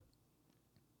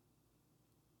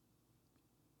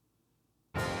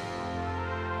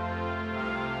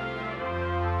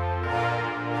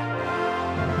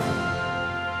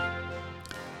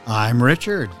I'm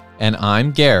Richard. And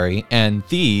I'm Gary, and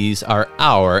these are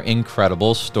our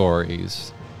incredible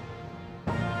stories.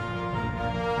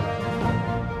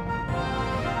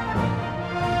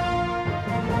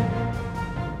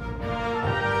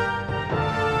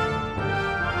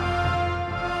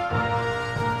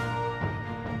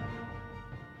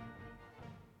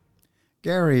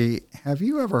 Gary, have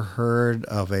you ever heard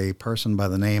of a person by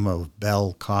the name of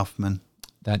Belle Kaufman?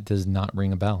 That does not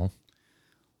ring a bell.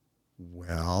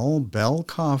 Well, Belle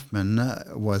Kaufman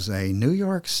was a New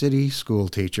York City school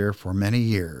teacher for many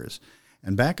years.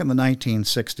 And back in the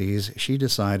 1960s, she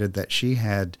decided that she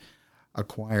had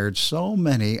acquired so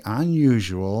many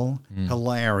unusual,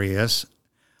 hilarious,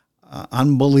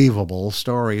 unbelievable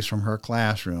stories from her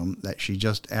classroom that she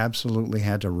just absolutely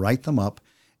had to write them up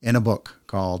in a book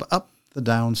called Up the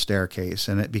Down Staircase,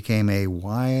 and it became a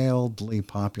wildly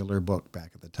popular book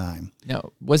back at the time.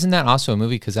 Now, wasn't that also a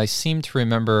movie? Because I seem to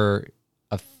remember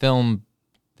a film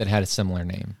that had a similar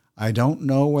name. I don't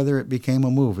know whether it became a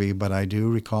movie, but I do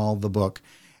recall the book.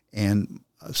 And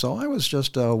so I was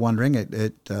just wondering,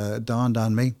 it dawned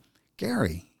on me,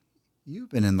 Gary, you've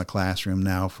been in the classroom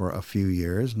now for a few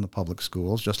years in the public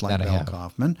schools, just like Belle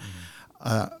Kaufman.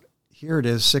 Here it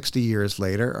is 60 years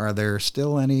later. Are there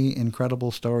still any incredible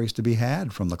stories to be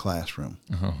had from the classroom?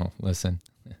 Oh, listen.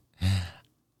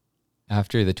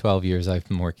 After the 12 years I've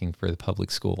been working for the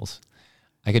public schools,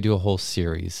 I could do a whole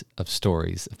series of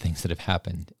stories of things that have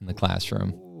happened in the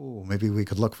classroom. Ooh, maybe we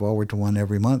could look forward to one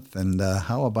every month. And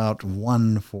how about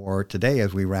one for today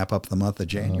as we wrap up the month of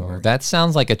January? That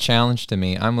sounds like a challenge to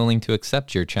me. I'm willing to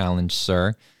accept your challenge,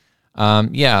 sir.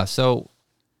 So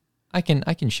I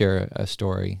can share a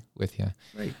story with you.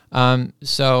 Great.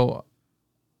 So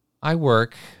I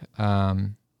work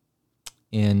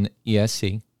in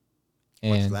ESC.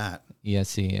 What's that?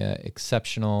 ESC,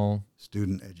 Exceptional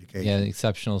Student Education. Yeah,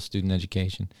 Exceptional Student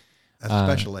Education.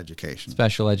 Special education.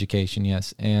 Special education,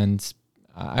 yes. And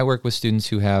I work with students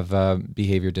who have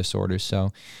behavior disorders.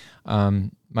 So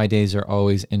my days are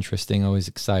always interesting, always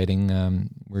exciting.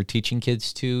 We're teaching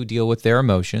kids to deal with their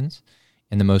emotions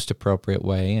in the most appropriate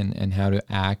way, and how to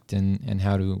act and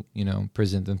how to,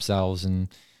 present themselves in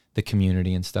the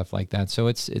community and stuff like that. So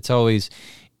it's always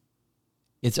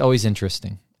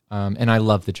interesting. And I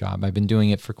love the job. I've been doing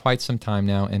it for quite some time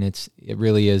now, and it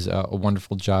really is a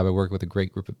wonderful job. I work with a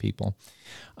great group of people.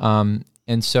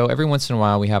 And so every once in a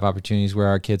while we have opportunities where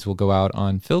our kids will go out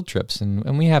on field trips,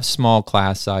 and we have small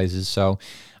class sizes, so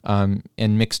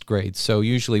and mixed grades. So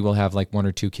usually we'll have like one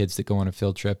or two kids that go on a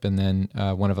field trip, and then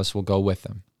one of us will go with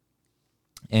them.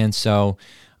 And so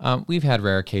we've had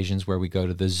rare occasions where we go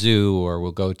to the zoo, or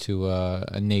we'll go to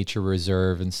a nature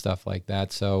reserve and stuff like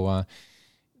that. So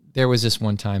there was this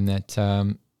one time that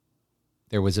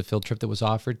there was a field trip that was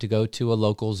offered to go to a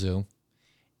local zoo.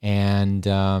 And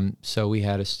so we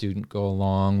had a student go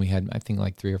along. We had, I think,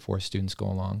 like 3 or 4 students go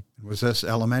along. Was this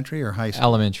elementary or high school?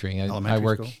 Elementary. Elementary I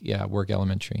work, school? Yeah, work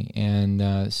elementary.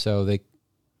 And so they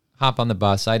hop on the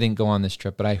bus. I didn't go on this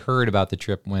trip, but I heard about the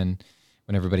trip when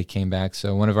everybody came back.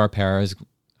 So one of our paras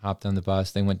hopped on the bus.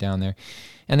 They went down there,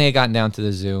 and they had gotten down to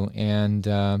the zoo, and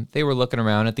they were looking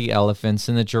around at the elephants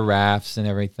and the giraffes and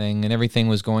everything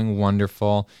was going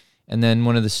wonderful. And then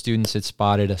one of the students had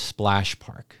spotted a splash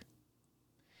park.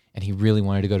 And he really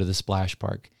wanted to go to the splash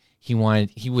park. He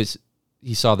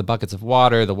saw the buckets of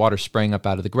water, the water spraying up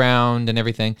out of the ground and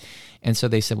everything. And so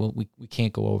they said, well, we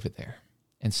can't go over there.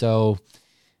 And so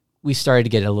we started to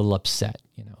get a little upset,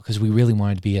 because we really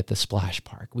wanted to be at the splash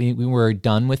park. We were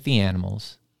done with the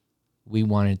animals. We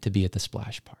wanted to be at the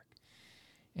splash park.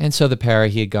 And so the para,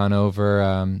 he had gone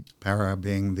over. Para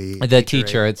being the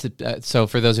teacher. It's so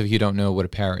for those of you who don't know what a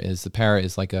para is, the para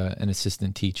is like an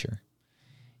assistant teacher.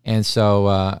 And so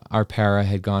our para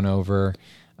had gone over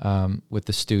with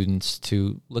the students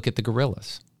to look at the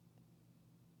gorillas.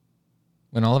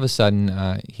 When all of a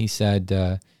sudden he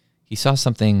said he saw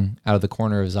something out of the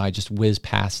corner of his eye just whiz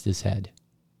past his head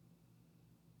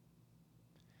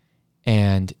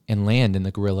and land in the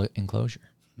gorilla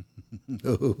enclosure.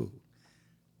 No.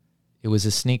 It was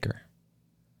a sneaker.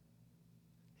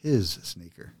 His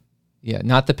sneaker. Yeah,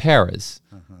 not the para's,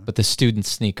 but the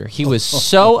student's sneaker. He was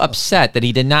so upset that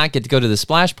he did not get to go to the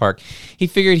splash park. He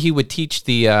figured he would teach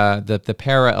the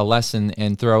para a lesson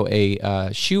and throw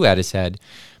a shoe at his head.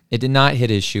 It did not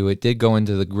hit his shoe. It did go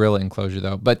into the gorilla enclosure,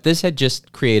 though. But this had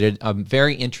just created a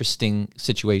very interesting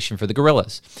situation for the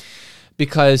gorillas,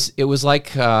 because it was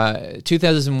like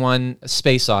 2001: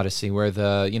 Space Odyssey, where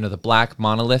the black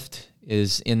monolith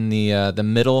is in the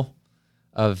middle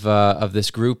of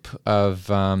this group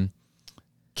of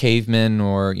cavemen,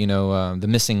 or the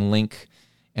missing link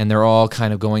and they're all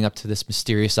kind of going up to this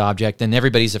mysterious object, and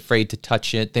everybody's afraid to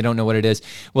touch it. They don't know what it is.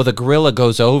 Well, the gorilla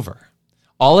goes over.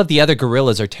 All of the other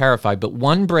gorillas are terrified, but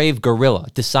one brave gorilla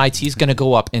decides he's going to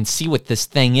go up and see what this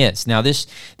thing is. Now, this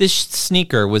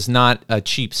sneaker was not a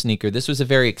cheap sneaker. This was a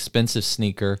very expensive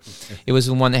sneaker. It was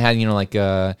the one that had, like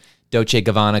a Dolce &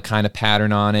 Gabbana kind of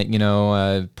pattern on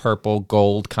it, purple,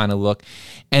 gold kind of look.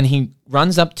 And he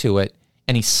runs up to it,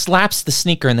 and he slaps the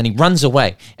sneaker, and then he runs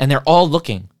away. And they're all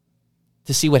looking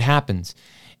to see what happens.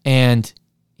 And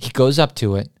he goes up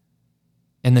to it,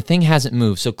 and the thing hasn't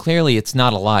moved, so clearly it's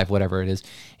not alive, whatever it is.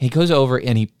 And he goes over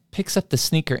and he picks up the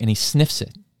sneaker and he sniffs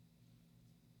it.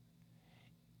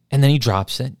 And then he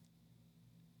drops it.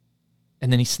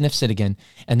 And then he sniffs it again.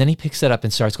 And then he picks it up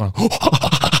and starts going,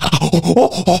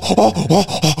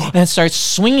 and starts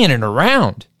swinging it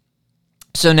around.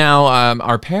 So now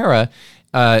our para,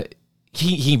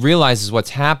 he realizes what's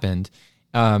happened,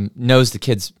 knows the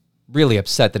kid's really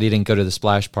upset that he didn't go to the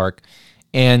splash park.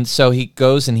 And so he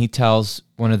goes and he tells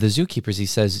one of the zookeepers, he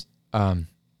says,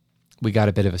 we got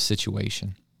a bit of a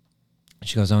situation.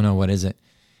 She goes, oh no, what is it?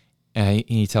 And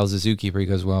he tells the zookeeper, he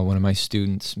goes, well, one of my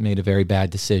students made a very bad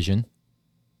decision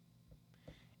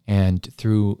and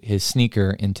threw his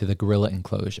sneaker into the gorilla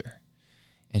enclosure.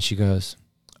 And she goes,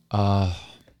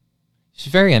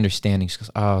 she's very understanding. She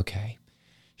goes, oh, okay.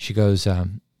 She goes,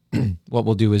 what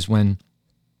we'll do is when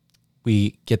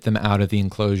we get them out of the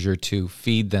enclosure to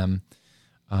feed them,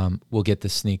 we'll get the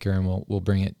sneaker and we'll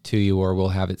bring it to you, or we'll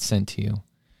have it sent to you.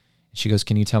 She goes,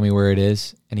 can you tell me where it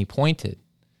is? And he pointed,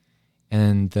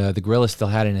 and the gorilla still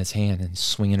had it in his hand and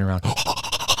swinging around.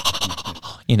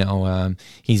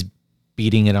 He's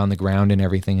beating it on the ground and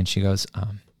everything. And she goes,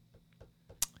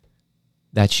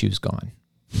 that shoe's gone.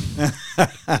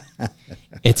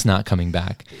 It's not coming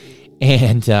back.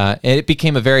 And it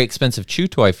became a very expensive chew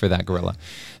toy for that gorilla.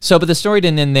 So, but the story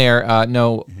didn't end there.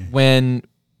 No, when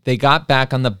they got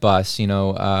back on the bus,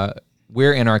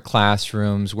 we're in our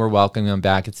classrooms, we're welcoming them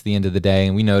back. It's the end of the day,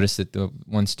 and we noticed that the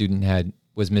one student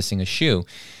was missing a shoe.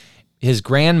 His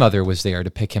grandmother was there to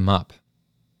pick him up.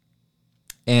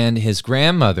 And his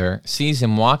grandmother sees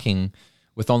him walking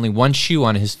with only one shoe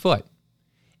on his foot.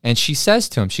 And she says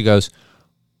to him, she goes,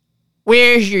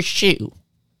 where's your shoe?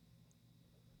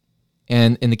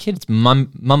 And the kid's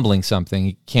mumbling something.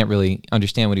 He can't really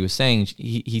understand what he was saying.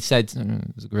 He said,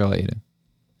 the gorilla ate him.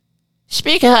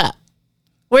 Speak up.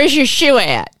 Where's your shoe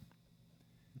at?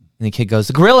 And the kid goes,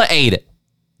 the gorilla ate it.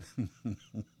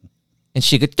 And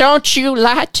she goes, don't you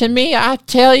lie to me. I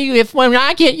tell you, if when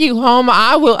I get you home,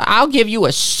 I'll give you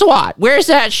a swat. Where's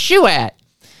that shoe at?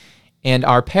 And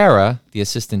our para, the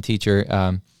assistant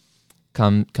teacher,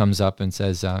 comes up and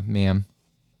says, ma'am,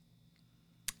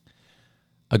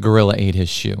 a gorilla ate his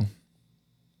shoe.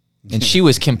 And she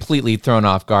was completely thrown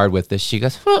off guard with this. She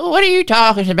goes, what are you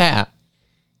talking about?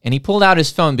 And he pulled out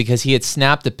his phone because he had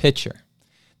snapped a picture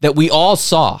that we all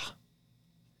saw.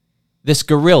 This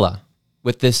gorilla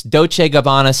with this Dolce &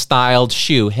 Gabbana styled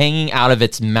shoe hanging out of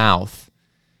its mouth.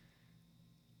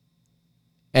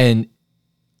 And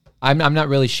I'm not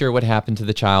really sure what happened to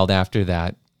the child after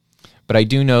that. But I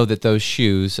do know that those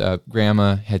shoes,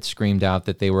 Grandma had screamed out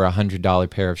that they were a $100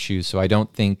 pair of shoes. So I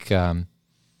don't think, I'm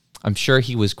sure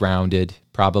he was grounded,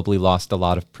 probably lost a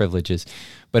lot of privileges.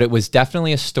 But it was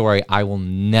definitely a story I will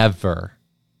never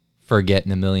forget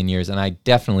in a million years. And I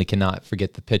definitely cannot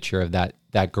forget the picture of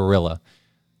that gorilla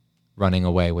running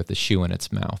away with the shoe in its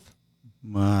mouth.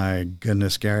 My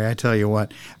goodness, Gary, I tell you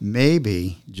what,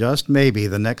 maybe, just maybe,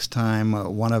 the next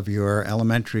time one of your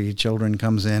elementary children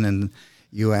comes in and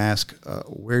you ask,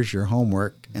 where's your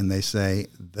homework? And they say,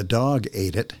 the dog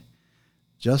ate it.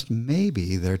 Just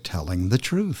maybe they're telling the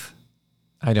truth.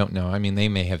 I don't know. I mean, they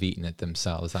may have eaten it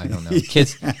themselves. I don't know.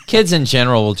 Kids in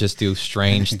general will just do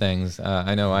strange things.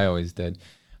 I know I always did.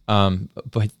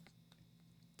 But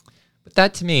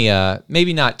that to me,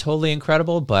 maybe not totally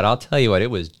incredible, but I'll tell you what, it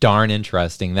was darn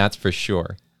interesting. That's for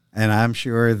sure. And I'm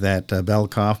sure that Belle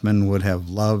Kaufman would have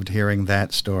loved hearing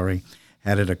that story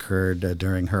had it occurred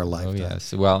during her lifetime. Oh,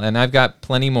 yes. Well, and I've got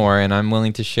plenty more, and I'm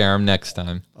willing to share them next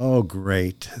time. Oh,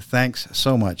 great. Thanks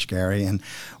so much, Gary. And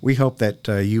we hope that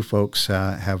you folks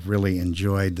have really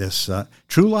enjoyed this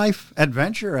true life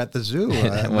adventure at the zoo.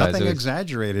 Nothing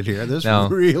exaggerated here. This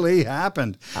really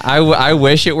happened. I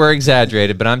wish it were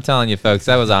exaggerated, but I'm telling you, folks,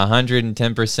 that was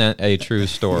 110% a true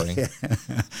story.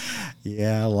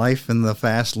 Yeah, life in the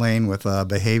fast lane with a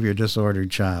behavior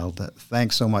disordered child.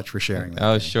 Thanks so much for sharing that.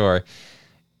 Oh, sure.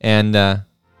 And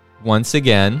once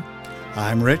again,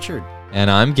 I'm Richard.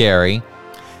 And I'm Gary.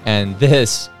 And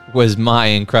this was my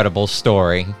incredible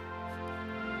story.